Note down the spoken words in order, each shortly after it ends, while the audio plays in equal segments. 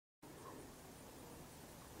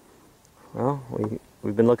Well,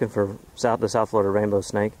 we've been looking for the South Florida rainbow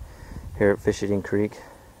snake here at Fisheating Creek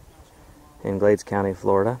in Glades County,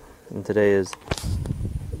 Florida. And today is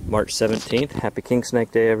March 17th. Happy King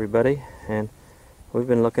Snake Day, everybody. And we've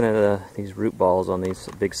been looking at these root balls on these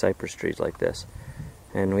big cypress trees like this.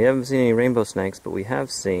 And we haven't seen any rainbow snakes, but we have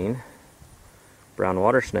seen brown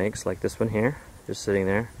water snakes like this one here, just sitting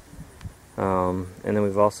there. And then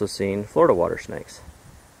we've also seen Florida water snakes,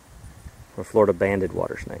 or Florida banded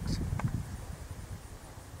water snakes.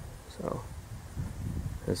 So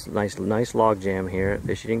this nice log jam here at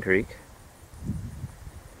Fisheating Creek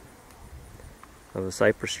of a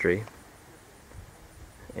cypress tree,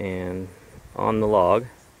 and on the log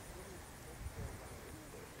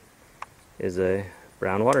is a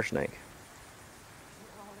brown water snake.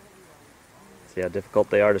 See how difficult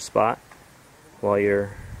they are to spot? While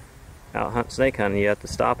you're out snake hunting, you have to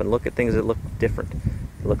stop and look at things that look different,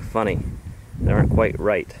 that look funny, that aren't quite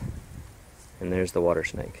right. And there's the water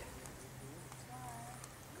snake.